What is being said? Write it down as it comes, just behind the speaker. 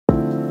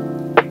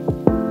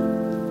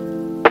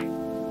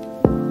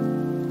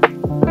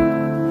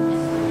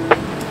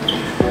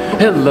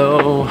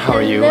Hello, how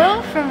are you?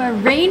 Hello from a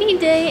rainy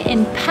day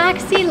in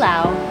Pakse,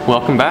 Laos.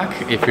 Welcome back.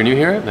 If you're new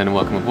here, then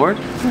welcome aboard.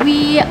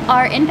 We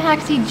are in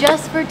Pakse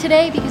just for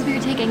today because we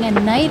are taking a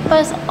night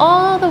bus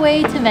all the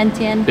way to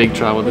Vientiane. Big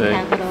travel the day.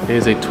 capital. It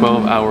is a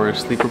 12-hour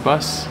sleeper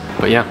bus.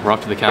 But yeah, we're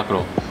off to the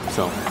capital.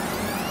 So,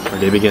 our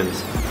day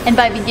begins. And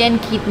by begin,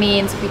 Keith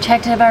means we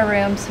checked out of our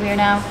rooms. We are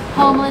now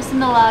homeless in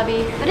the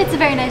lobby, but it's a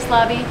very nice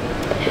lobby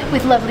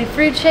with lovely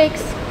fruit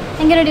shakes.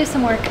 I'm gonna do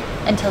some work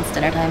until it's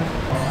dinner time.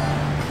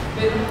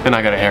 And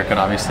I got a haircut,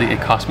 obviously.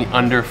 It cost me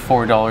under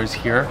 $4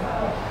 here.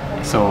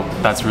 So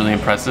that's really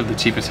impressive. The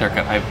cheapest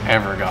haircut I've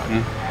ever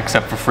gotten,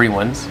 except for free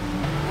ones.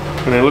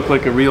 And I look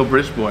like a real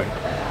British boy.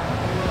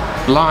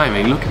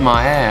 Blimey, look at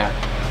my hair.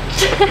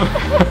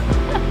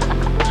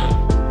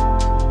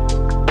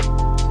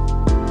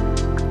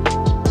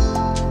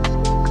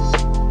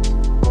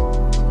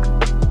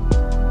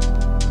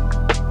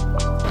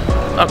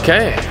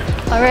 Okay.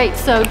 All right,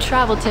 so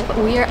travel tip.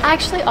 We are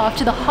actually off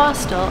to the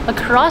hostel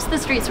across the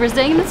street. So we're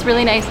staying in this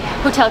really nice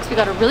hotel because we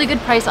got a really good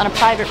price on a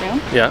private room.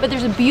 Yeah. But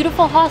there's a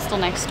beautiful hostel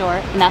next door,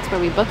 and that's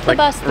where we booked the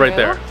bus through. Right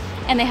there.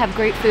 And they have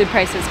great food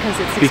prices because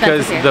it's expensive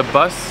Because here. the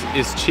bus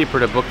is cheaper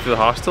to book through the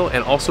hostel,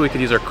 and also we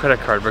could use our credit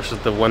card versus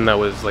the one that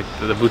was like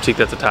the boutique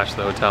that's attached to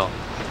the hotel.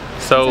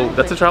 So Exactly.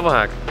 That's a travel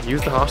hack.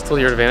 Use the hostel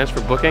to your advantage for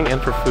booking and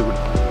for food.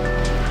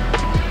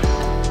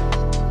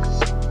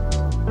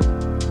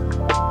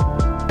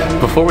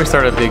 Before we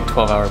start a big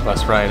 12-hour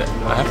bus ride,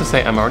 I have to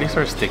say I'm already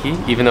sort of sticky,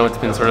 even though it's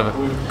been sort of a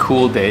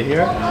cool day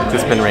here. It's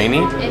just been rainy.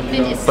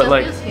 It But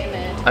like, feels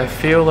humid. I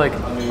feel like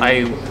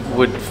I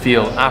would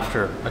feel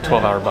after a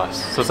 12-hour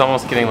bus. So it's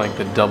almost getting like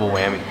the double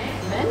whammy.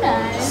 Very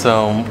nice.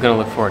 So I'm gonna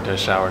look forward to a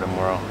shower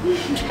tomorrow.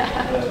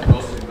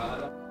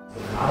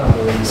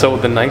 So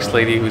the nice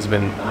lady who's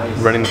been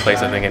running the place,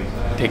 I think, and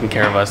taking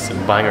care of us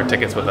and buying our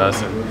tickets with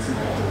us and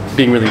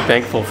being really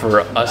thankful for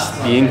us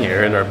being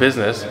here in our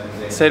business,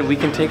 said we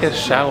can take a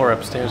shower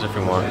upstairs if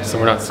we want, so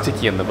we're not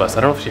sticky in the bus.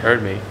 I don't know if she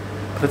heard me,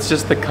 but it's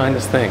just the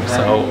kindest thing.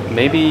 So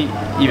maybe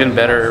even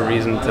better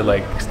reason to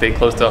like stay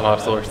close to a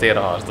hostel or stay at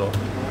a hostel.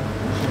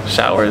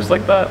 Showers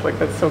like that, like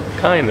that's so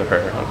kind of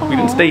her. We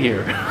didn't stay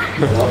here.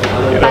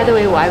 By the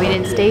way, why we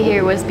didn't stay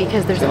here was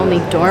because there's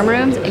only dorm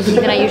rooms, and Keith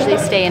and I usually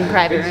stay in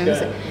private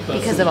rooms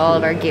because of all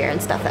of our gear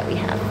and stuff that we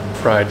have.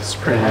 Fried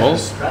spring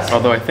rolls,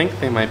 although I think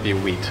they might be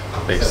wheat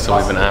based, so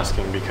we've been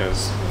asking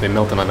because they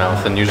melt in my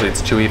mouth, and usually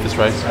it's chewy if it's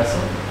rice.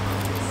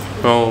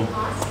 Well, I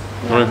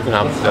don't know if you can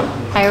have it.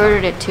 I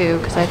ordered it too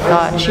because I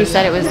thought she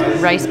said it was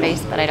rice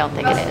based, but I don't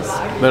think it is.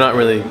 They're not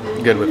really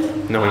good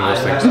with knowing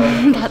those things.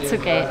 That's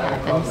okay, it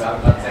happens.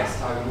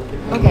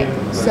 Okay,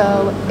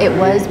 so it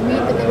was wheat,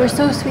 but they were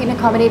so sweet and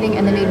accommodating,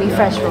 and they made me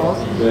fresh rolls.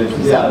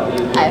 So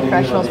I had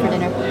fresh rolls for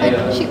dinner.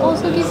 But she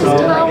also gave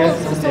us towels,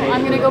 so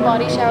I'm gonna go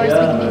body shower so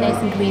we can be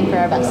nice and clean for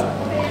our bus.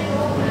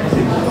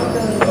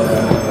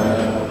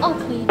 All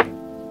clean.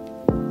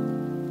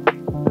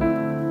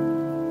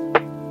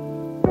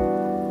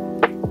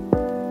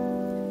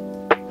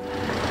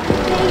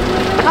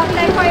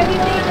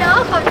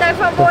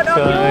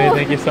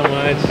 Thank you so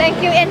much.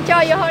 Thank you.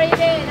 Enjoy your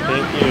holiday. No?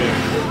 Thank you.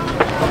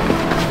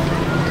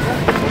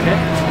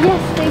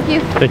 Yes, thank you.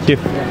 Thank you.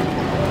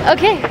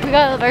 Okay, we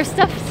got all of our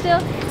stuff still.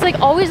 It's like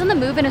always on the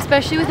move, and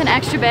especially with an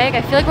extra bag,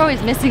 I feel like we're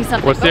always missing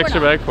something. What's the But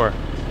extra we're bag for?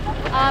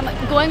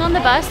 not. Going on the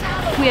bus,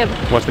 we have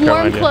What's the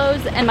car warm behind you?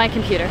 clothes and my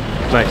computer.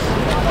 Nice.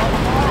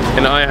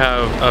 And I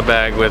have a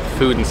bag with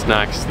food and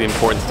snacks, the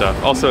important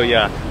stuff. Also,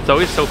 yeah, it's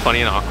always so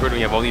funny and awkward when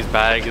you have all these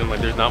bags and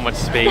like there's not much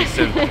space.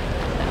 And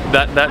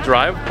that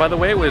drive, by the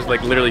way, was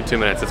like literally 2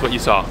 minutes. That's what you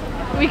saw.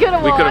 We could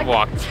have walked. We could have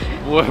walked.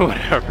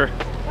 Whatever.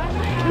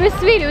 It was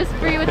sweet. It was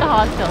free with the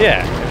hostel.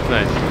 Yeah, it's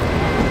nice.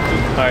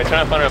 All right,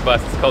 trying to find our bus.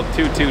 It's called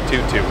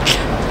 2222.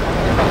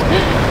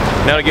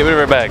 Now to get rid of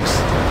our bags.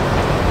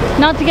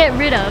 Not to get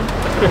rid of.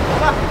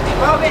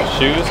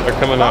 Shoes are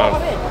coming off.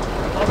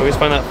 I always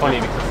find that funny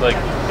because like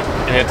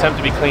in an attempt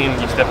to be clean,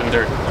 you step in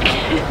dirt.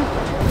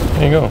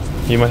 There you go.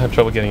 You might have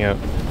trouble getting out.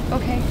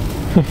 Okay.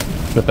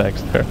 The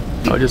bag's there.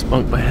 I just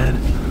bumped my head.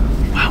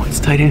 Wow, it's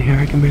tight in here.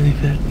 I can barely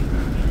fit.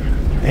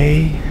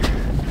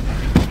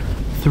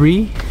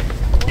 A3.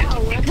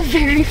 We're at the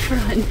very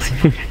front.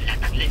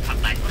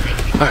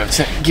 Alright,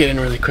 let's get in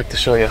really quick to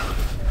show you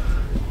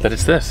that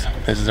it's this.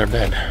 This is our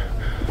bed.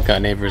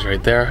 Got neighbors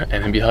right there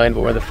and then behind,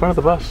 but we're at the front of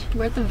the bus.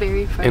 We're at the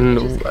very front. And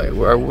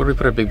where do we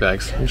put our big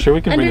bags? I'm sure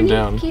we can bring them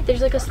down. Keith,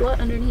 there's like a slot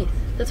underneath.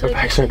 That's Our what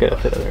I bags aren't gonna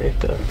fit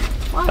underneath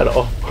at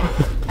all.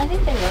 I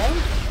think they will.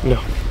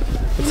 No,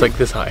 it's like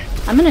this high.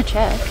 I'm gonna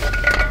check.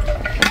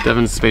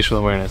 Devin's spatial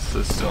awareness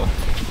is still.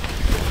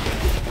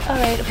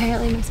 Alright,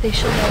 apparently my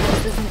spatial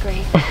awareness isn't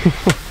great.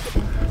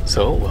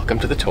 So, welcome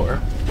to the tour.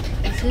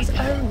 This is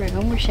our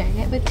room. We're sharing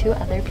it with 2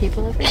 other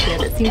people over here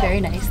that seem very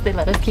nice. They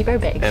let us keep our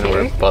bags And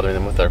here. we're bothering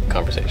them with our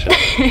conversation.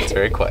 It's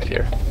very quiet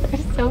here. We're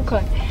so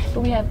quiet.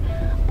 But we have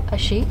a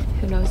sheet.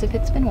 Who knows if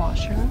it's been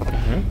washed or not.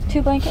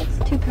 2 blankets,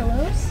 2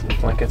 pillows.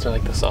 Blankets are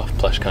like the soft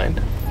plush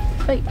kind.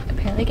 But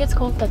apparently it gets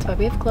cold. That's why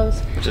we have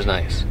clothes. Which is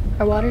nice.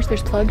 Our waters,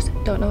 there's plugs.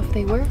 Don't know if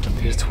they work.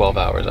 It's 12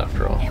 hours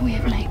after all. And we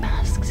have night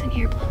masks. and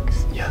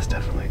earplugs. Yes,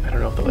 definitely. I don't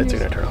know if the lights are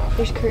gonna turn off.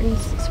 There's curtains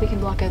so we can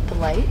block out the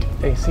light.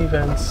 AC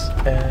vents,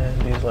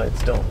 and these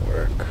lights don't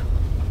work.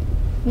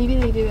 Maybe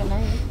they do at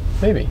night.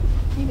 Maybe.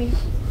 Maybe.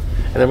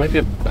 And there might be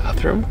a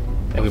bathroom,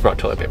 and we brought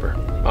toilet paper,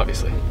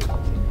 obviously.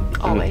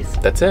 Always.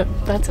 And that's it.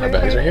 That's our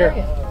bags are here.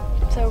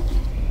 So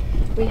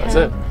we That's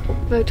have it.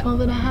 about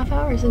 12 and a half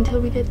hours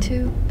until we get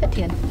to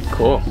Vientiane.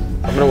 Cool.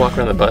 I'm gonna walk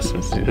around the bus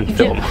and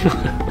film.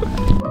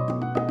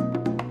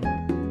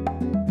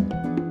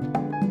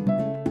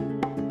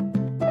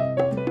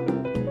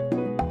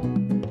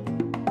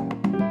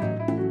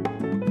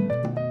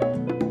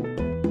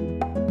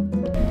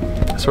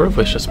 I sort of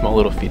wish a small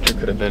little feature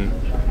could have been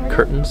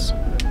curtains.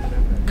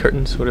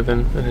 Curtains would have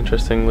been an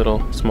interesting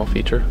little small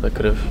feature that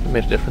could have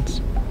made a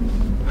difference.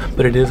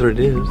 But it is what it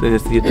is, and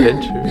it's the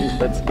adventure.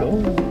 Let's go.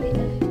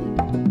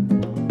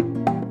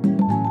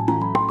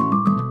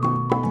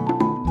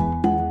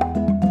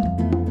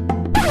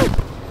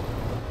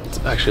 It's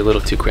actually a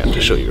little too cramped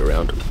to show you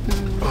around.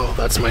 Oh,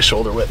 that's my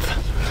shoulder width.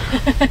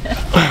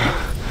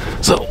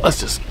 So let's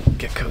just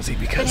get cozy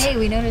But because... hey,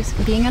 we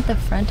noticed being at the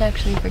front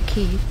actually for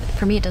Keith,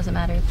 for me it doesn't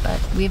matter, but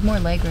we have more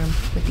legroom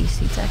with these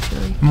seats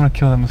actually. I'm gonna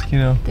kill that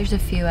mosquito. There's a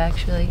few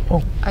actually.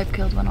 Oh. I've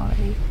killed one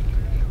already.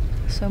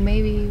 So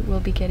maybe we'll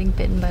be getting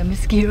bitten by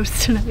mosquitoes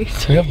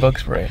tonight. We have bug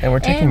spray, and we're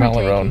taking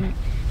Malarone.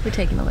 We're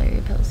taking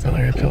malaria pills. So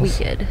Malaria pills.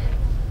 We good.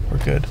 We're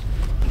good.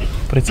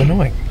 But it's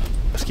annoying.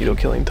 Mosquito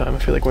killing time. I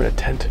feel like we're in a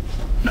tent.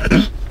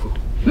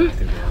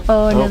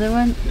 Oh, another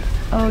one?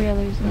 Oh yeah,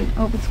 there's one.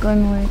 Oh, it's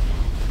going away.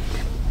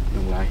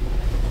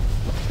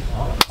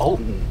 Oh,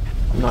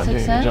 I'm not doing a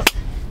Success? jump.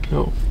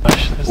 No,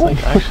 gosh, there's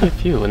like actually a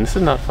few, and this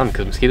is not fun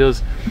because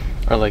mosquitoes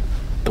are like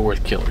the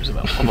worst killers of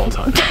all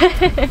time.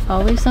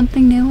 Always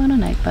something new on a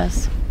night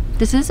bus.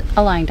 This is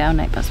a lying down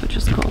night bus, which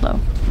is cool though.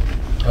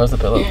 How's the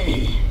pillow?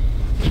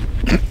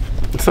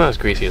 It's not as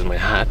greasy as my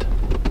hat.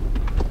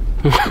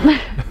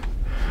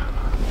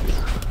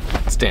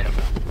 It's damp,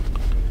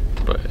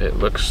 but it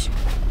looks.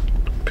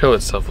 The pillow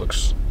itself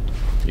looks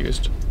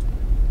used.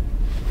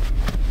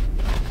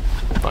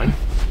 Fine.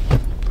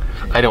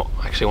 I don't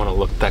actually want to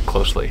look that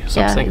closely,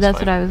 so I'm saying it's that's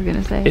fine. what I was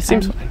gonna say. It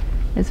seems fine.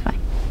 It's fine.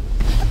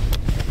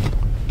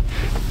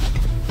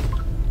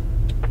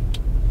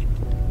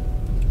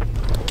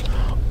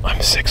 I'm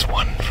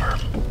 6'1"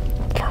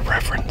 for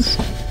reference.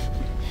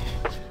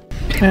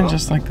 And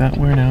just like that,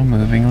 we're now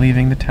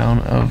leaving the town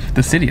of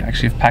the city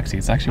actually of Pakse.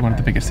 It's actually one of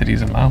the biggest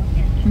cities in Laos.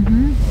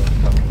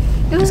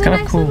 It was a kind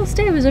of nice cool. little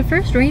stay. It was our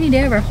first rainy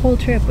day of our whole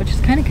trip, which is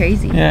kind of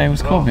crazy. Yeah, it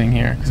was cool being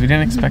here because we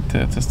didn't expect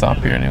to stop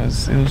here, and it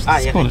was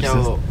cool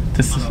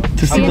to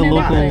see the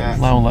local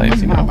Lao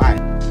life, you know.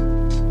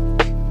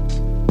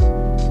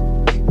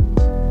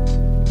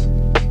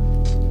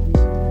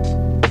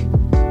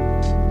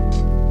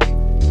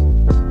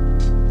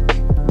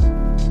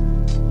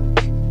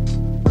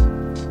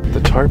 The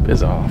tarp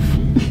is off.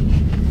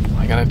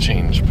 I gotta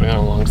change, putting on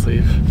a long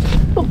sleeve.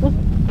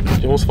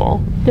 You almost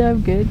fall? Yeah,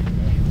 I'm good.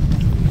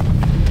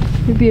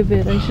 Maybe a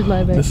bit. I should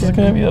lie back This is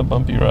gonna be a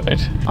bumpy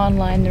ride.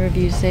 Online, the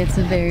reviews say it's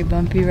a very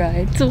bumpy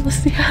ride, so we'll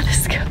see how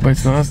this goes. But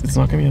it's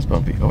not gonna be as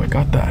bumpy. Oh, I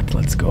got that.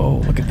 Let's go.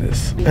 Look at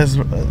this. It's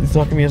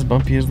not gonna be as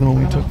bumpy as the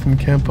one we took from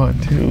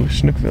Kampot to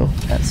Chinookville.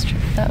 That's true.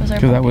 That was our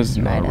Because that was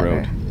bumpiest not a ride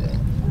road. ever.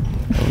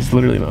 That was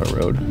literally not a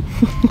road.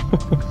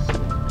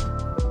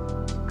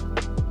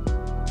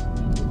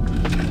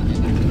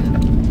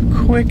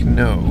 Quick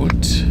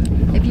note.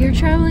 If you're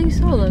traveling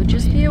solo,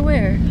 just be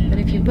aware that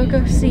if you book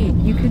a seat,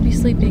 you could be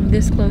sleeping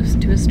this close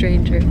to a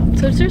stranger.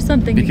 So it's just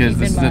something to Because keep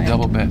this in is mind. a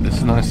double bed. This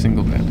is not a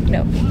single bed.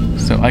 No.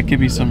 So I could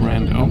be some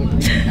rando.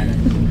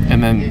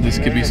 And then this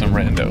could be some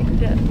rando.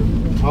 Yeah.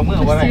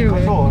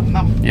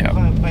 Yeah.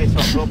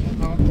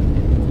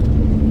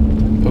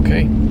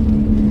 Okay.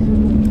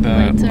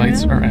 The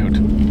lights are out.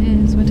 It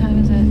is. What time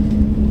is it?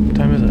 What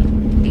time is it?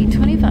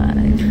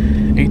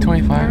 8:25.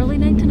 8:25. Early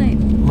night tonight.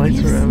 Lights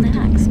We have are out.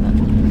 snacks, but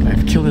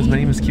I've killed as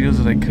many mosquitoes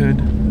as I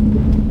could.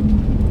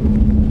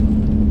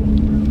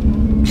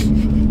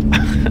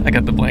 I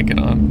got the blanket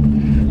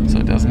on, so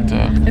it doesn't.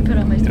 I put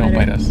on my they don't sweater.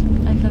 bite us.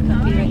 I feel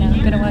comfy right now.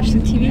 I'm gonna watch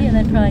some TV and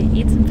then probably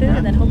eat some food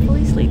and then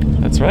hopefully sleep.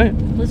 That's right.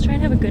 Let's try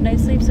and have a good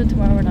night's sleep so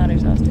tomorrow we're not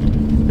exhausted.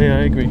 Yeah,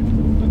 I agree.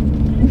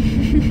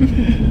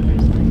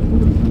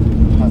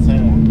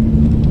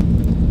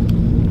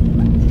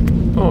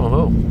 Oh,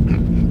 hello.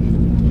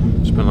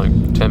 It's been like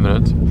 10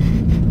 minutes.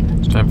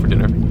 It's time for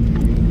dinner.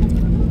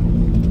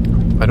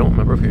 I don't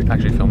remember if we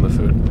actually filmed the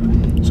food,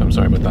 so I'm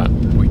sorry about that.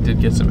 We did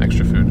get some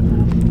extra food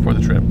for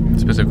the trip,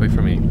 specifically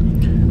for me.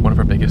 One of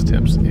our biggest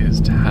tips is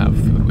to have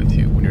food with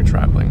you when you're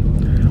traveling.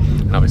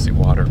 And obviously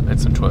water and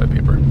some toilet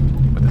paper,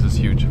 but this is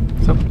huge.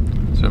 So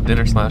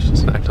dinner /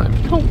 snack time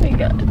Oh my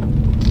god.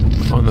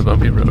 on the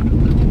bumpy road.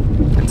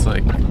 It's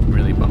like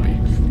really bumpy.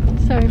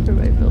 Sorry for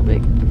my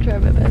filming. I'll try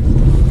my best.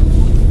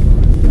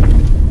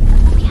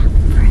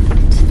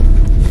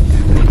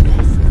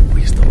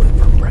 We still live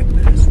for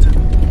breakfast.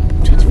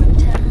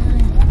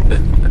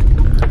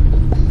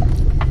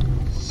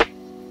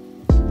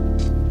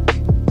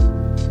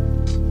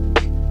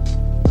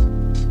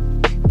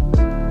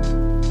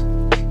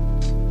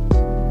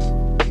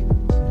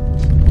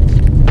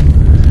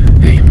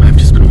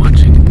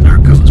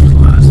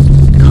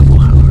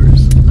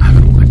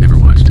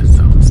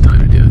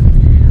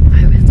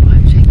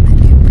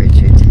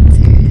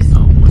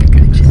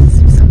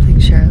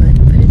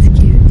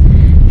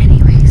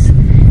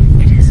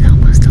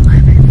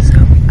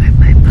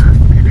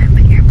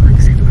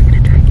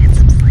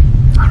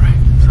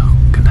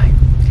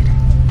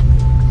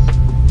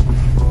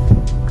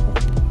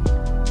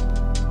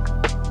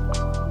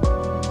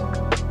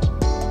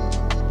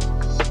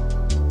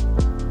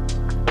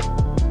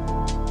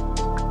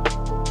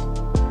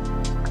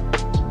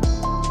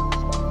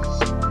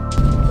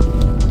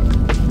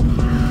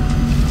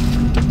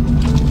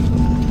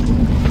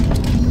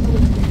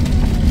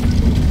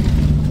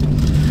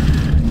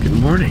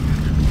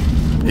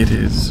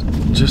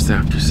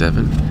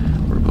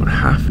 7. We're about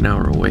half an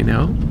hour away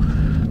now.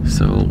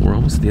 So we're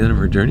almost at the end of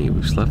our journey.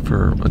 We've slept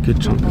for a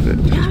good chunk of it,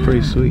 which is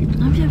pretty sweet.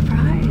 I'm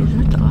surprised.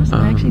 That's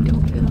awesome. I actually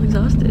don't feel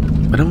exhausted.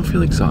 I don't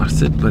feel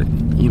exhausted, but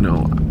you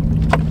know,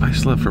 I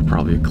slept for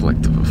probably a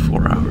collective of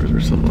 4 hours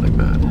or something like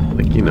that.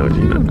 Like, you know,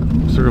 Gina,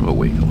 I'm sort of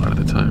awake a lot of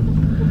the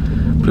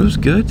time. But it was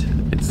good.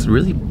 It's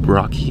really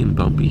rocky and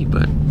bumpy,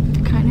 but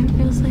It kind of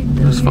feels like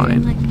it was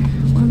fine. like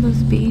one of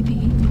those baby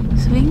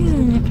swings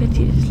and it puts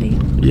you to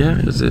sleep. Yeah,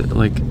 it was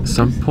like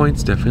some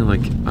points definitely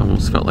like I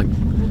almost felt like, I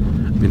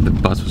mean, the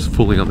bus was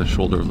fully on the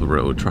shoulder of the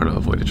road trying to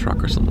avoid a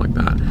truck or something like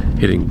that,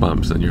 hitting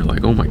bumps, and you're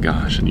like, oh my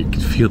gosh, and you can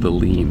feel the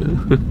lean.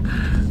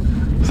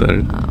 So,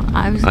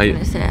 I was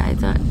gonna say, I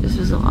thought this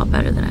was a lot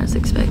better than I was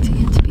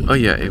expecting it to be. oh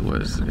yeah, it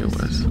was. It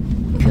was.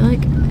 I feel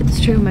like it's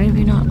true,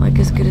 maybe not like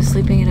as good as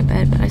sleeping in a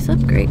bed, but I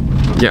slept great.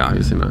 Yeah,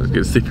 obviously not as good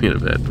as sleeping in a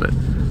bed, but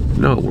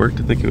no, it worked.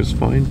 I think it was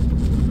fine.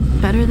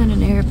 Better than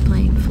an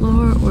airplane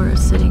floor or a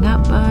sitting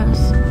up bus.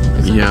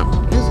 Yeah.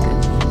 It was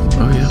good.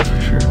 Oh yeah,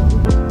 for sure.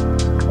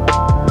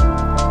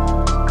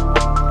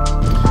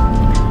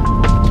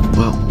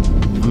 Well,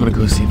 I'm gonna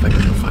go see if I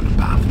can go find a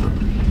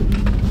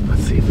bathroom.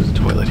 Let's see if there's a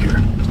toilet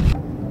here.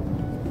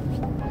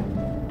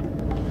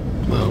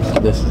 Well,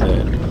 this is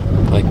it.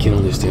 I can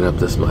only stand up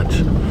this much,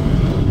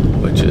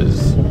 which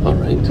is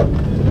alright.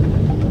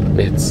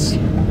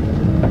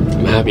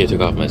 I'm happy I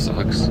took off my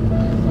socks.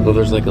 Although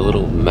there's like a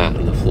little mat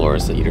on the floor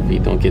so your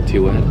feet don't get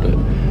too wet, but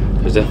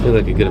there's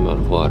definitely like a good amount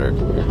of water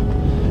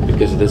everywhere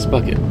because of this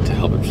bucket to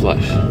help it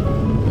flush.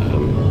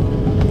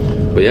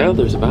 But yeah,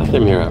 there's a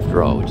bathroom here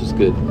after all, which is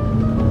good.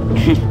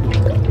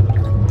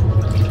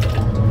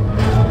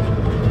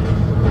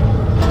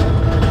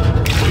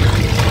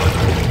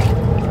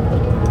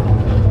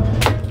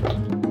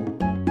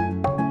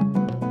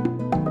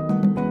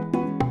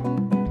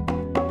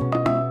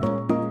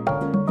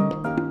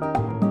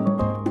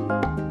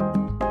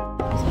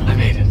 I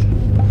made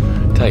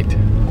it. Tight,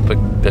 but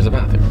there's a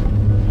bathroom.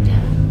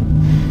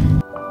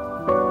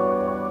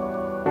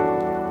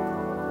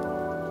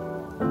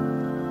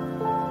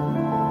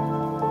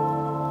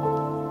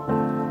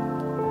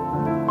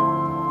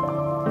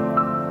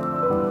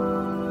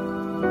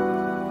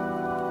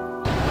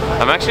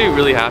 I'm actually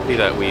really happy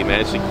that we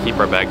managed to keep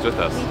our bags with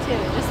us. Me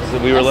too.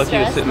 So we were lucky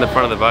to sit in the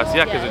front of the bus.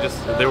 Yeah,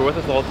 because they were with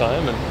us the whole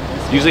time,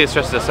 and usually it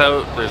stresses us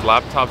out. There's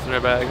laptops in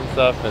our bags and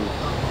stuff, and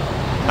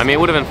I mean, it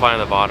would have been fine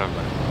at the bottom,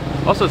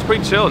 but also it's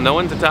pretty chill. No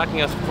one's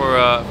attacking us for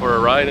a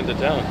ride into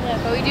town.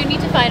 Yeah, but we do need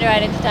to find a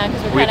ride into town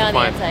because we're kind of on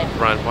the outside.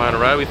 Find a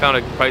ride. We found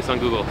a price on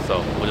Google, so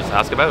we'll just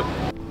ask about.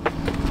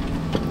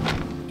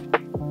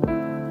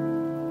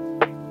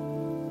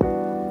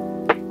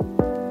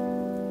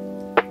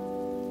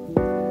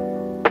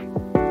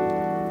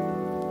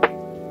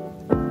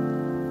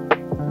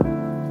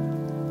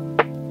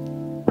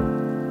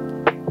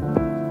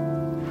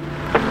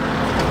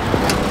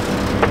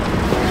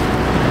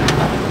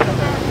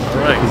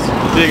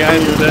 See you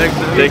guys.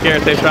 Take care.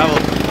 Safe travel.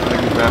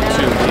 Grab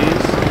 2 of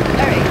these.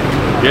 Alright.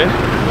 Good?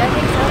 Yeah, I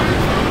think so.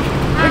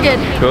 We're good.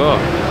 Cool.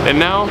 And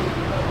now,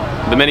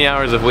 the many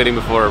hours of waiting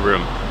before a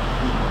room.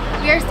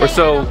 We are staying Or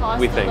so at a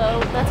hostel, we think. though.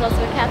 That's also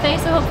a cafe,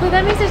 so hopefully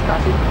that means there's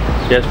coffee.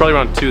 Yeah, it's probably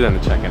around 2 then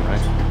to check in,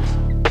 right?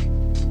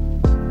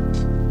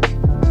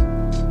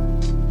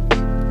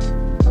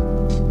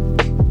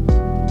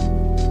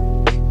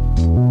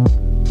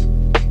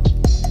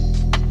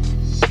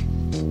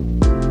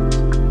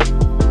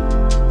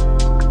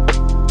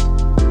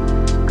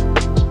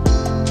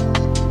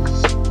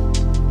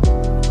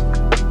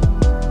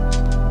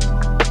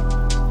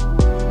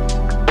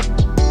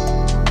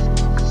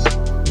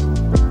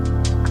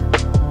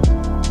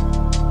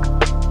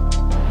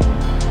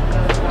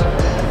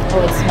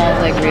 Oh, it smells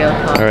like real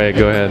coffee. All right,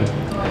 go ahead.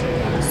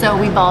 So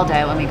we balled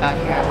out when we got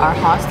here. Our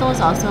hostel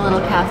is also a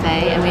little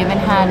cafe, and we haven't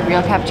had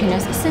real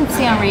cappuccinos since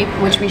Siem Reap,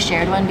 which we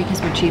shared one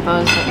because we're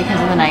cheapos, but because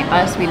of the night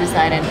bus, we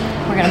decided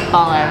we're gonna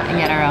ball out and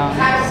get our own.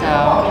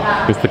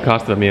 So It's the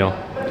cost of the meal.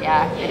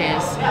 yeah, it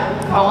is.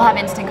 But we'll have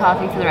instant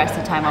coffee for the rest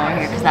of the time while we're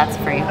here because that's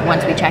free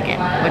once we check in,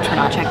 which we're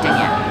not checked in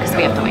yet because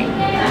we have to wait.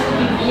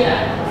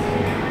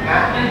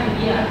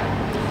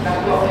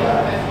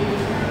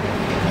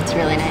 It's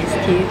really nice,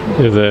 Keith.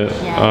 Is it?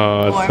 Yeah,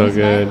 Oh, it's so warms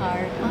my good.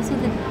 heart. Also,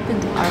 the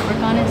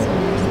artwork on it is so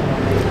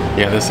nice.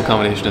 Yeah, this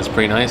accommodation is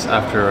pretty nice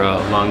after a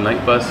long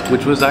night bus,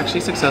 which was actually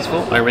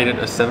successful. I rated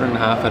a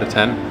 7.5 out of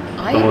 10.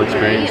 I The whole agree.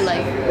 experience.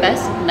 Like,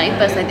 best night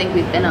bus I think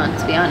we've been on,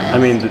 to be honest. I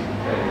mean,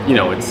 you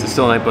know, it's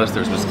still a night bus.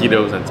 There's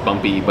mosquitoes and it's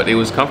bumpy, but it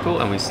was comfortable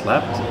and we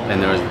slept.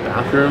 And there was a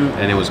bathroom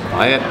and it was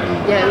quiet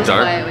and yeah, it was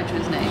dark. quiet, which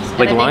was nice.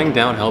 Like And I lying think,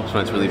 down helps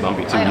when it's really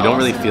bumpy too. I You don't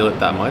really also- feel it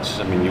that much.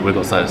 I mean, you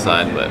wiggle side to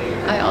side, but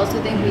I also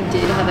think we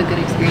did have a good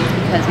experience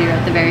because we were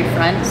at the very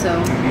front. So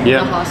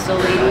Yeah. the hostel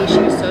lady, she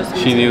was so sweet.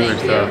 She so knew thank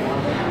her you. stuff.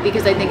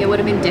 Because I think it would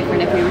have been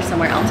different if we were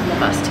somewhere else on the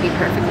bus, to be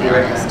perfectly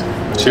honest. So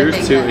I cheers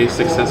think to that- a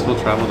successful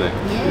travel day.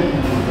 Yay.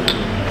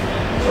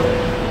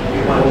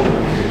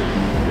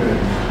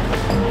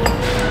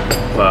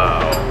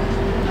 Wow.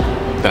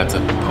 That's a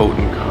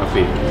potent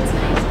coffee. It's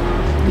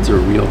nice. It's a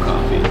real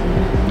coffee.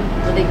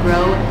 So they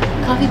grow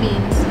coffee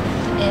beans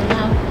in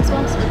Lao as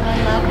well, so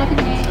Lao coffee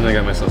day. And I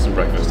got myself some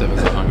breakfast. I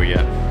haven't got hungry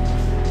yet.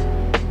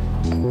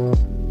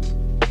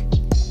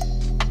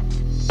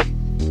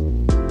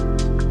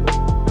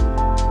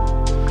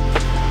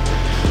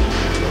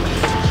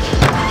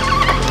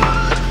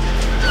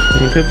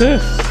 Look at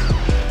this.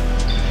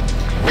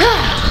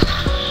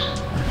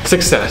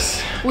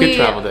 Success. Good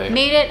travel day. We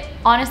made it,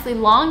 honestly,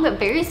 long but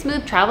very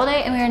smooth travel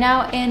day, and we are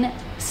now in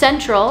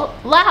central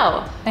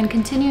Laos and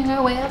continuing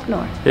our way up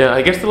north. Yeah,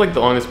 I guess the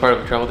longest part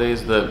of the travel day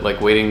is the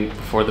waiting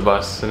before the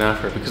bus and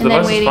after, because the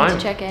bus is fine. And then waiting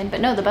to check in.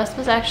 But no, the bus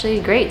was actually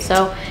great,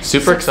 so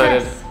super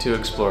success. excited to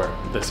explore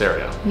this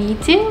area. Me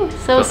too.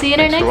 So see you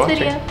in our next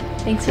video.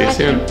 Thanks for watching.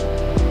 See you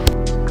soon.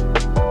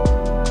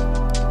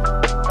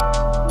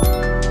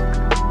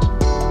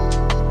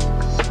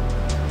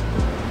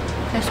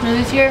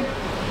 Smoothies here,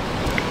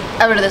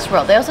 out of this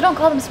world. They also don't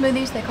call them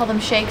smoothies, they call them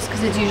shakes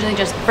because it's usually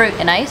just fruit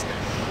and ice,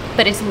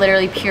 but it's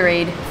literally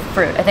pureed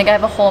fruit. I think I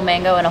have a whole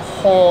mango and a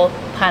whole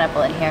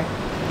pineapple in here.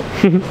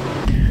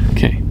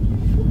 Okay,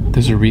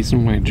 there's a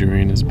reason why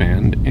durian is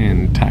banned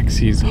in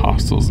taxis,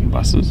 hostels, and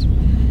buses,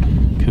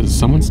 because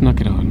someone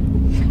snuck it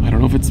on. I don't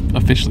know if it's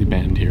officially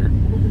banned here,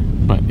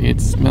 but it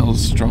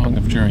smells strong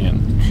of durian.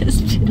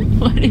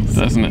 What is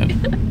Doesn't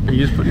it?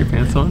 You just put your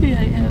pants on? Yeah,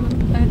 I am.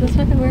 That's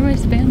why I wear my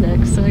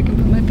spandex, so I can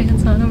put my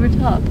pants on over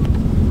top.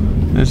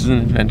 This is an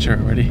adventure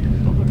already.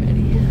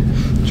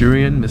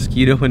 Durian,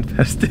 mosquito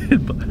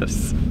infested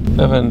bus.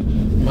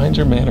 Evan, mind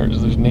your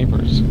manners, there's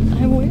neighbors.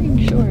 I'm wearing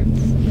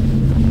shorts.